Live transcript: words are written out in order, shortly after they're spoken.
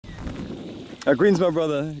Greetings, my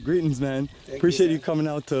brother. Greetings, man. Appreciate you coming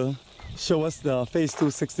out to show us the phase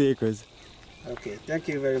 2 60 acres. Okay, thank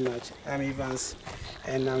you very much. I'm Evans,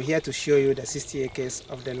 and I'm here to show you the 60 acres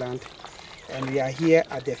of the land. And we are here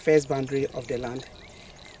at the first boundary of the land.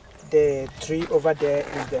 The tree over there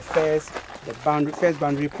is the first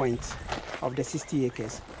boundary point of the 60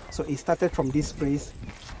 acres. So it started from this place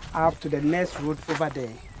up to the next road over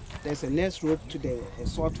there. There's a next road to the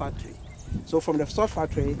salt factory. So from the salt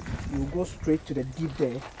factory, you go straight to the deep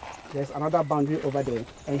there. There's another boundary over there.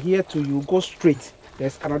 And here too, you go straight.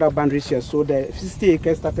 There's another boundary here. So the 60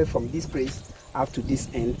 acres started from this place up to this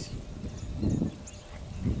end.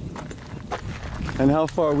 And how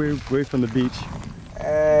far are we away from the beach?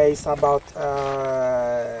 It's about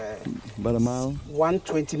a mile?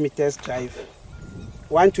 120 meters drive.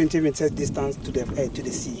 120 meters distance to the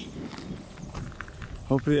sea.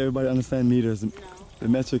 Hopefully everybody understands meters. The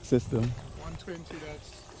metric system. 120, that's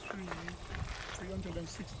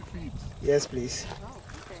 360 feet. Yes, please.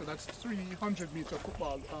 So that's 300 meter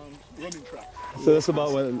football running track. So that's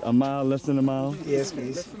about what, a mile, less than a mile? Yes,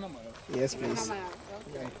 please. Less than a mile. Yes, please. That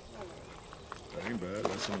ain't bad,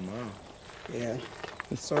 less than a mile. Yeah.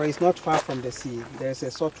 So it's not far from the sea. There's a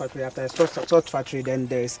salt factory. After the salt factory, then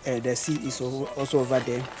there's the sea is also over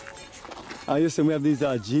there. Yes, and we have these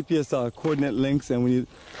GPS coordinate links, and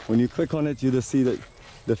when you click on it, you just see that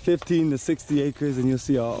the 15 to 60 acres, and you'll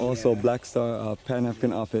see also Black Star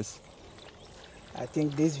Pan-African office. I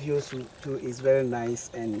think this view too is very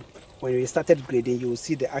nice, and when we started grading, you will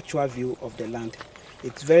see the actual view of the land.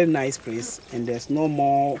 It's very nice place, and there's no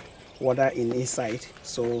more water inside.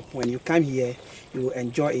 So when you come here, you will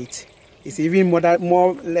enjoy it. It's even more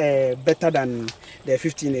better than the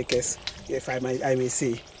 15 acres, if I may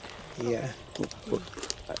say. Yeah.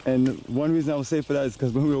 And one reason I would say for that is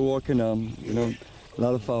because when we were walking, you know, a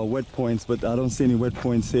lot of wet points, but I don't see any wet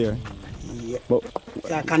points here. Yeah. But,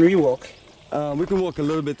 can we walk? We can walk a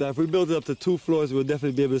little bit. If we build it up to 2 floors, we'll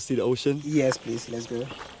definitely be able to see the ocean. Yes, please. Let's go.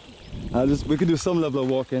 We can do some level of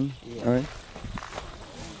walking. Yeah. All right.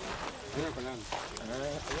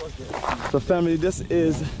 So, family, this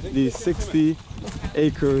is the 60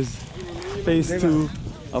 acres, phase 2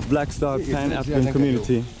 of Black Star Pan-African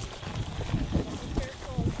community.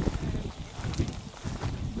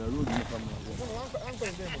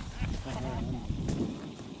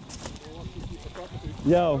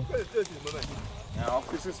 Yo.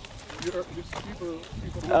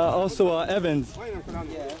 Also, Evans.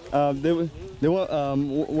 They want.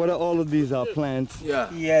 What are all of these plants? Yeah.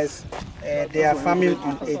 Yes, they are farming.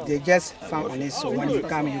 They just farm on it. So when you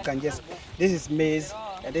come, you can just. This is maize,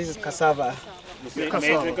 and this is cassava. It's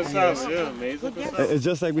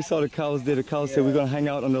just like we saw the cows there. The cows said we're gonna hang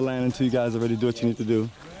out on the land until you guys already do what you need to do.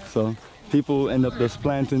 So people end up just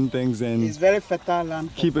planting things and it's very fertile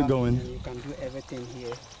land. Keep it going. You can do everything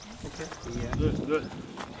here. Okay. Yeah. Good.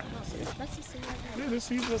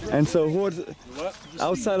 And so,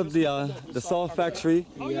 outside of the salt factory,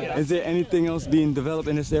 is there anything else being developed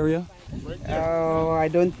in this area? I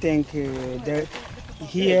don't think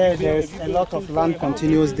here there's a lot of land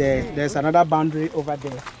continues there. There's another boundary over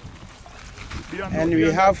there. And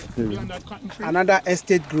we have another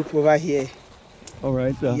estate group over here. All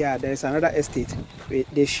right. Yeah, there's another estate.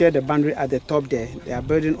 They share the boundary at the top there. They are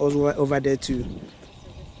building also over there too.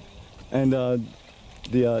 And the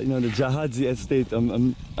Gyaahadze estate.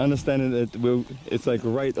 I'm understanding that it's like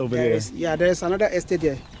right over there. Yeah, there's another estate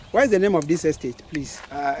there. What is the name of this estate, please?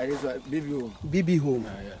 It is BB Home. BB Home.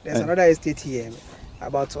 Yeah. There's another estate here,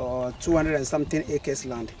 about 200 and something acres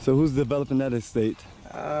land. So who's developing that estate?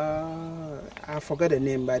 I forgot the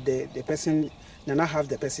name, but the person, Nana have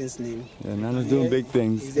the person's name. Yeah, Nana's doing big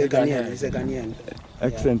things. He's a Ghanaian.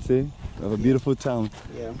 Excellent, see? We have a beautiful town.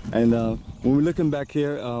 Yeah. And when we're looking back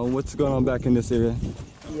here, what's going on back in this area?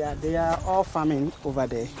 Yeah, they are all farming over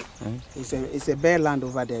there. Right. It's a bare land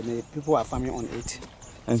over there. The people are farming on it.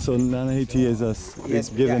 And so Nana Haiti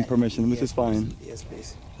is giving permission, which is fine. Yes,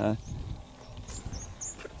 please.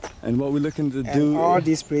 And what we're looking to do... all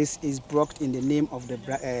this place is blocked in the name of the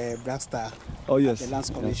Black Star. Oh, yes. The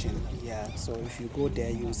Lands Commission. Yeah. So if you go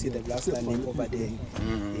there, you will see the Black Star name over there.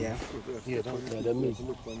 Yeah.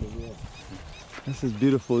 This is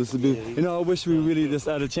beautiful. This is beautiful. You know, I wish we really just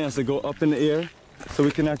had a chance to go up in the air so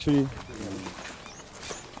we can actually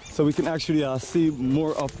see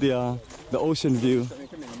more of the ocean view.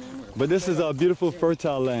 But this is a beautiful,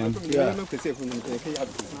 fertile land. Yeah.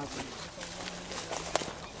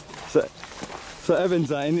 So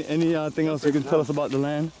Evans, anything else you can tell us about the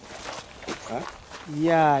land?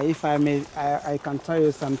 Yeah, if I may, I can tell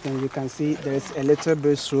you something. You can see there's a little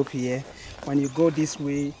bit slope here. When you go this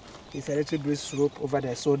way, It's a little bit slope over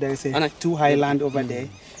there. So there is a two highland over there.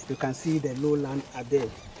 You can see the lowland are there.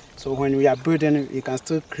 So when we are building, you can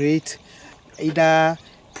still create either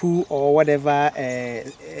pool or whatever,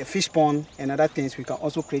 fish pond and other things. We can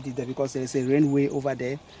also create it there because there is a rainway over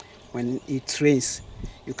there. When it rains,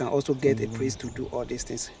 you can also get a place to do all these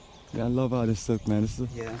things. Yeah, I love how this look, man. This is,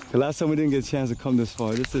 the last time we didn't get a chance to come this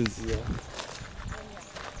far. This is.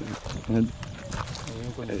 And,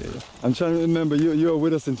 I'm trying to remember, you were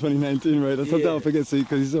with us in 2019, right? Sometimes I forget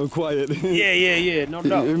because you're so quiet. Yeah, no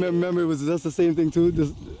doubt. Remember, it was just the same thing too?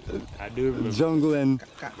 This, I do remember. Jungle, and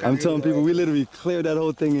I'm telling people, we literally cleared that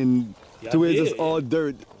whole thing in 2 years, just all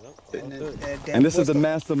dirt. And this is the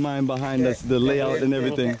mastermind behind us, the layout and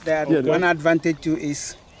everything. One advantage too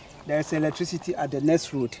is there's electricity at the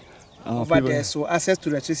next road over there, so access to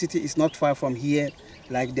electricity is not far from here,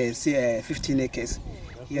 like the 15 acres.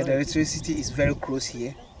 Here the electricity is very close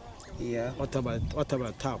here. What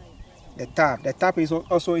about tap? The tap is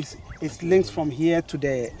also it's linked from here to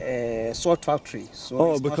the salt factory.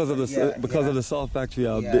 So because of the salt factory,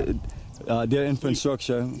 their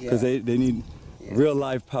infrastructure, because they need real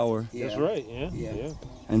live power. That's right. Yeah.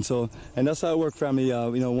 And that's how it works, family.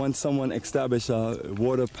 Once someone establishes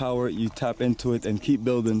water power, you tap into it and keep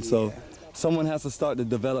building. So someone has to start the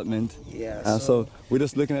development. So we're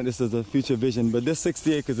just looking at this as a future vision. But this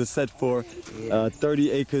 60 acres is set for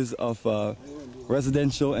 30 acres of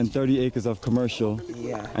residential and 30 acres of commercial.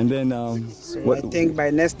 And then I think by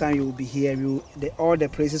next time you will be here, all the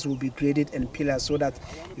places will be graded and pillars so that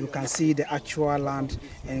you can see the actual land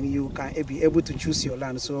and you can be able to choose your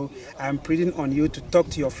land. So I'm pleading on you to talk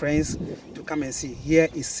to your friends to come and see. Here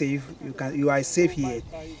is safe. You are safe here.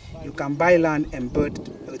 You can buy land and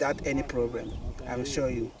build without any problem. I will show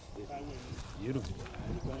you. Beautiful.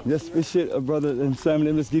 Just appreciate brother and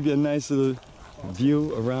family. Let's give you a nice little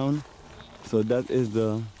view around. So that is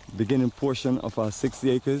the beginning portion of our 60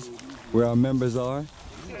 acres where our members are,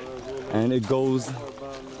 and it goes,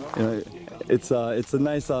 it's a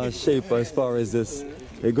nice shape as far as this.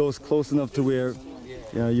 It goes close enough to where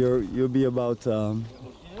you'll be about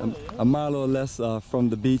a mile or less from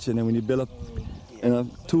the beach, and then when you build up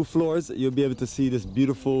 2 floors, you'll be able to see this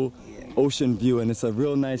beautiful ocean view, and it's a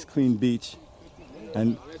real nice clean beach,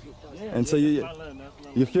 and so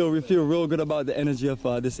we feel real good about the energy of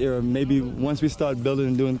this era. Maybe once we start building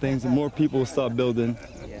and doing things, more people will start building.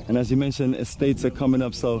 And as you mentioned, estates are coming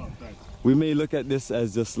up, so we may look at this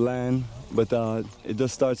as just land, but it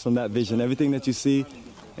just starts from that vision. Everything that you see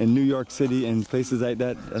in New York City and places like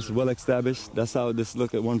that, that's well established. That's how this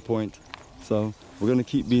looked at one point. So we're going to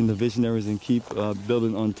keep being the visionaries and keep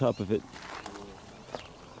building on top of it.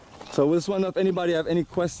 So we just wonder if anybody have any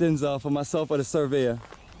questions for myself or the surveyor.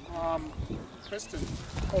 Question,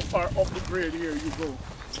 how far up the grade here you go?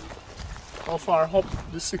 How far up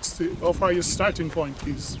the 60, how far your starting point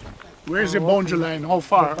is? Where's your boundary line? How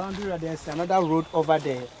far? The boundary, there's another road over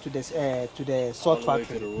there to the salt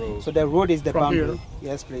factory. So the road is the From boundary. Here?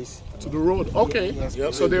 Yes, please. To the road? Okay. Yes,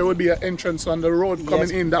 so there would be an entrance on the road coming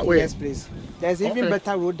in that way? Yes, please. There's even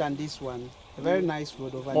better road than this one. A very nice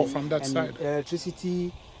road over there. From that side?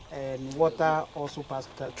 Electricity and water also pass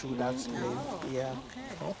through that lane.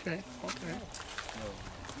 Okay.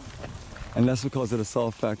 And that's because of the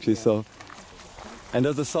salt factory. So, and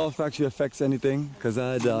does the salt factory affect anything? Because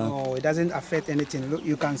I had no, it doesn't affect anything. Look,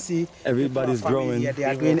 you can see everybody's growing. Yeah, they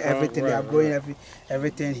are doing everything. They are growing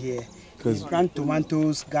everything here. We plant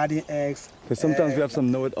tomatoes, garden eggs. Because sometimes we have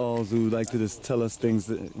some know-it-alls who like to just tell us things,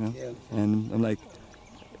 and I'm like,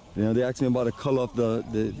 they asked me about the color of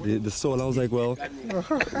the soil. I was like, well,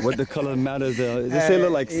 what the color matters. They say it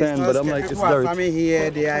look like sand, but I'm like, it's dirt. People are farming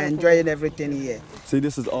here. They are enjoying everything here. See,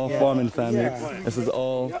 this is all farming, family. This is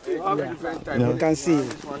all, you can see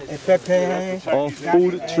a pepper. All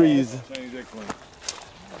food trees.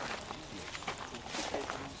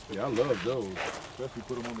 Yeah, I love those. Especially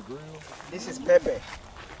put them on the grill. This is pepper.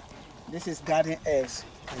 This is garden eggs,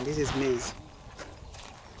 and this is maize.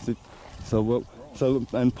 So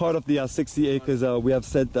and part of the 60 acres, we have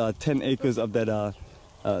set 10 acres of that,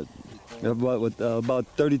 about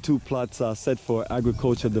 32 plots set for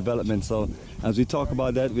agricultural development. So as we talk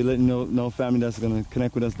about that, we let you know family that's going to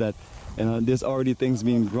connect with us that there's already things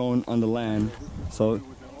being grown on the land. So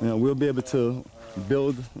we'll be able to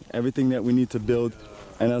build everything that we need to build.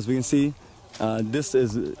 And as we can see, this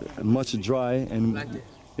is much dry, and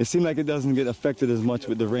it seems like it doesn't get affected as much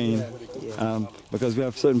with the rain because we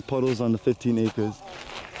have certain puddles on the 15 acres.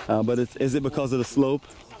 But is it because of the slope?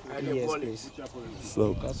 Yes, please.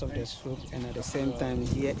 Slope. Because of the slope, and at the same time,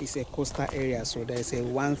 here is a coastal area, so there is a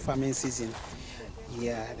one farming season.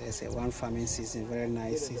 Yeah, there's a one farming season, very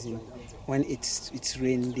nice season. When it's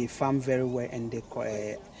rain, they farm very well and they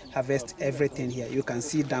harvest everything here. You can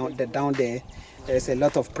see down there, there's a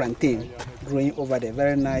lot of plantain growing over there.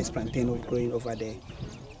 Very nice plantain growing over there.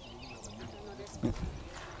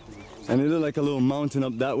 And it looks like a little mountain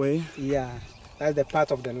up that way. Yeah, that's the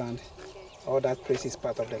part of the land. All that place is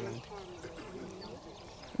part of the land.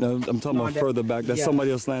 No, I'm talking about further back. That's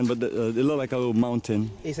somebody else's land, but it looks like a little mountain.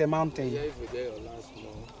 It's a mountain.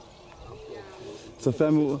 So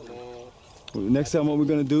family, next time what we're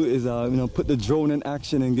gonna do is put the drone in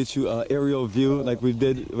action and get you an aerial view like we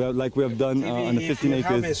have done on the 15 acres. If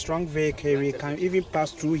you have a strong vehicle, we can even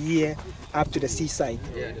pass through here up to the seaside.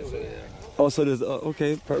 Oh, so there's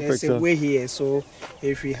okay, perfect. There's a way here, so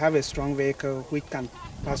if we have a strong vehicle, we can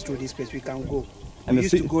pass through this place. We can go. And we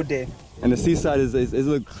used to go there. And the seaside is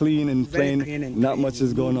look clean and Very plain. clean and not clean. much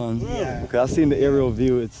is going on. Yeah. Okay, I've seen the aerial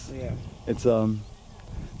view. It's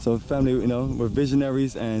so family, we're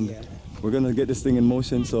visionaries and we're gonna get this thing in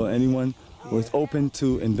motion. So anyone who is open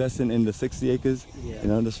to investing in the 60 acres,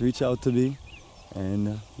 just reach out to me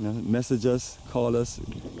and message us, call us,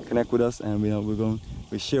 connect with us, and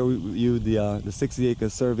we share with you the 60 acre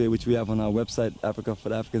survey which we have on our website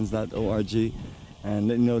africafortheafricans.org, and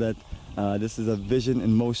let you know that this is a vision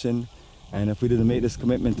in motion. And if we didn't make this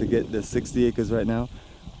commitment to get the 60 acres right now,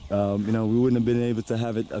 we wouldn't have been able to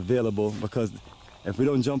have it available, because if we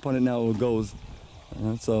don't jump on it now, it goes.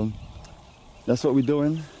 So that's what we're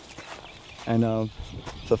doing. And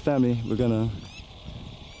so family, we're gonna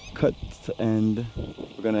cut and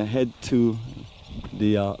we're gonna head to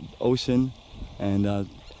the ocean and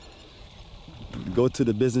go to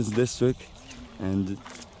the business district and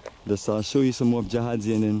just show you some more of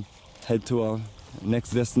Gyaahadze and then head to our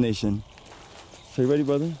next destination. So you ready,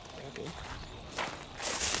 brother? Okay.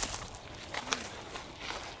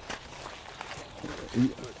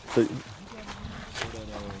 So,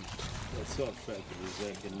 Salt factory is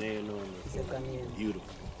that Ghanaian on It's a Ghanaian.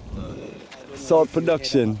 beautiful. salt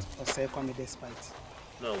production. Osei Kwame Despite.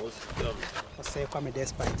 No, what's the other? Osei Kwame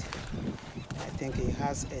Despite. I think he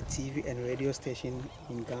has a TV and radio station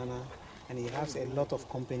in Ghana, and he has a lot of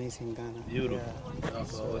companies in Ghana. Beautiful. Yeah.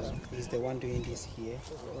 So he's the one doing this here.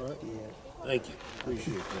 All right. Yeah. Thank you.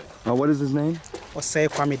 Appreciate that. What is his name? Osei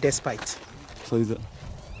Kwame Despite. So he's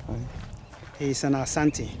He's an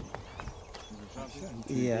Asante.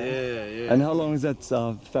 Yeah. Yeah. And how long has that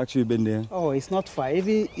factory been there? Oh, it's not far.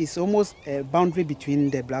 It's almost a boundary between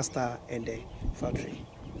the blaster and the factory.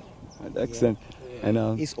 Excellent. And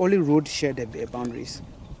It's only road share the boundaries.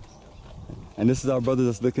 and this is our brother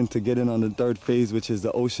that's looking to get in on the third phase, which is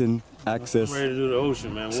the ocean access. I'm ready to do the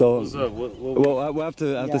ocean, man. What's up? Well, we'll have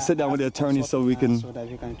to sit down with the attorney so we can. So that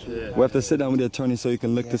we can. We have to sit down with the attorney so you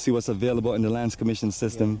can look to see what's available in the lands commission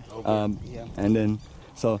system. And then,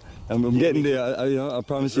 so I'm getting there. I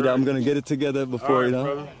promise you that I'm gonna get it together before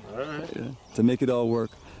Brother. All right. to make it all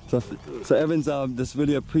work. So Evans, just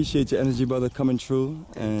really appreciate your energy, brother, coming through,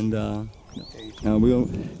 and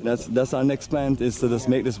that's our next plan, is to just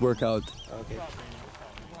make this work out. Okay.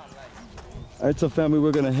 All right, so family,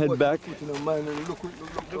 we're gonna head back.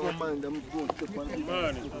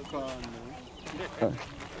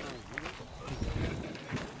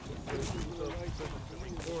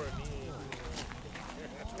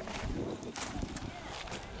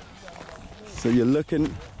 So you're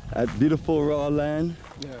looking at beautiful raw land.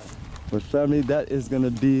 But family, that is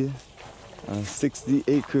gonna be 60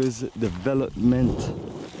 acres development.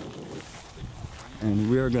 And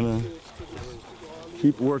we're gonna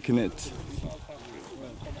keep working it.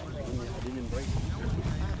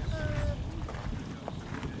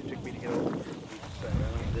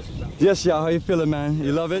 Yes, yeah, how you feeling, man?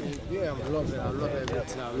 You love it? Yeah, I love it. I love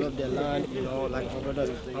everything. I love the land, like my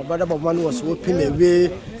brother. My brother Bomani was opening a way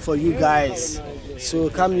for you guys. So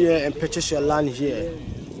come here and purchase your land here.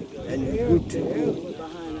 And good to go.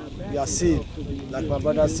 You are safe. Like my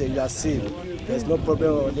brother said, you are safe. There's no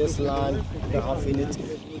problem on this land. You don't have in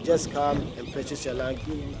it. Just come and purchase your land.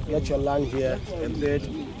 Get your land here and build,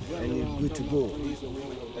 and you're good to go.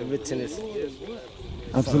 Everything is.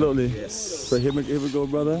 Absolutely. Yes. So here we go,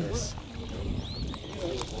 brother. Yes.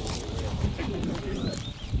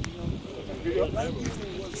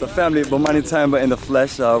 So family, Bomani Tyehimba in the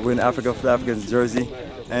flesh. We're in Africa for Africans, Jersey.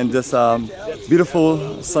 And this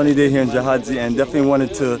beautiful sunny day here in Gyaahadze, and definitely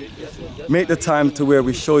wanted to make the time to where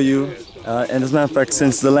we show you. And as a matter of fact,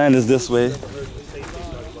 since the land is this way,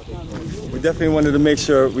 we definitely wanted to make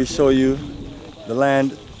sure we show you the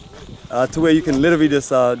land to where you can literally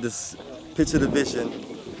just picture the vision.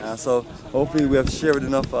 So hopefully we have shared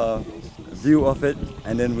enough view of it,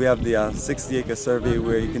 and then we have the 60-acre survey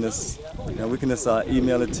where you can just, we can just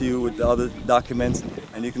email it to you with the other documents,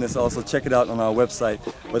 and you can just also check it out on our website.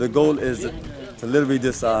 But the goal is to literally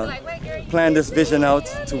just plan this vision out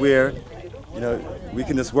to where, we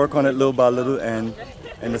can just work on it little by little, and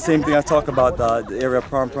the same thing I talk about the area of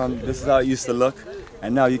Prom Prom. This is how it used to look,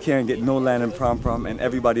 and now you can't get no land in Prom Prom, and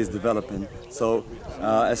everybody is developing. So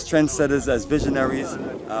as trendsetters, as visionaries,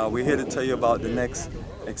 we're here to tell you about the next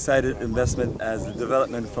excited investment as the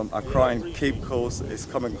development from Accra and Cape Coast is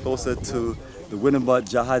coming closer to the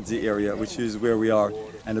Gyaahadze area, which is where we are.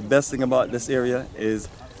 And the best thing about this area is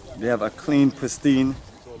they have a clean, pristine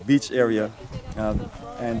beach area.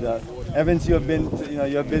 Evans, you have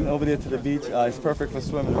been over there to the beach. It's perfect for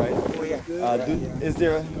swimming, right? Oh,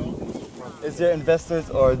 yeah. Is there investors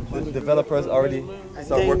or developers already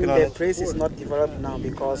start working on it? The place is not developed now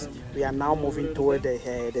because we are now moving toward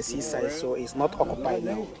the seaside, so it's not occupied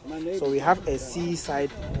now. So we have a seaside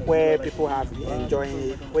where people have been enjoying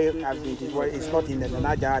it, where have been developed. It's not in the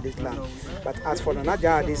Gyaahadze land. But as for the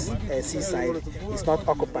Gyaahadze seaside, it's not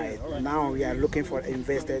occupied. Now we are looking for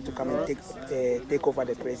investors to come and take over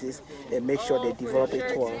the places and make sure they develop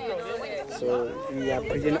it well. So we are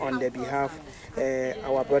pleading on their behalf.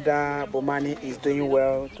 Our brother Bomani is doing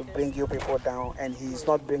well to bring you people down, and he's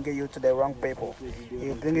not bringing you to the wrong people.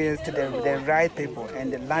 He's bringing you to the right people,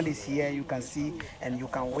 and the land is here. You can see and you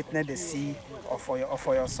can witness the sea for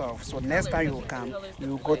yourself. So next time you will come, you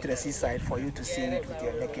will go to the seaside for you to see it with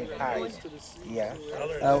your naked eyes. Yeah.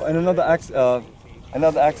 And another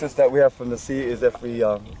access that we have from the sea is if we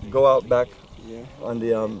go out back on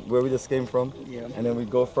the where we just came from, and then we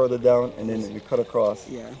go further down, and then we cut across.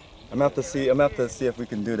 Yeah. I'm gonna have to see if we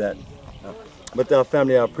can do that. But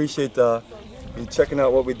family, I appreciate you checking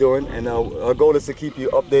out what we're doing, and our goal is to keep you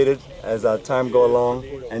updated as time go along.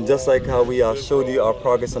 And just like how we showed you our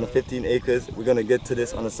progress on the 15 acres, we're gonna get to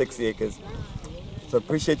this on the 60 acres. So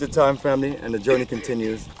appreciate your time, family, and the journey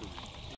continues.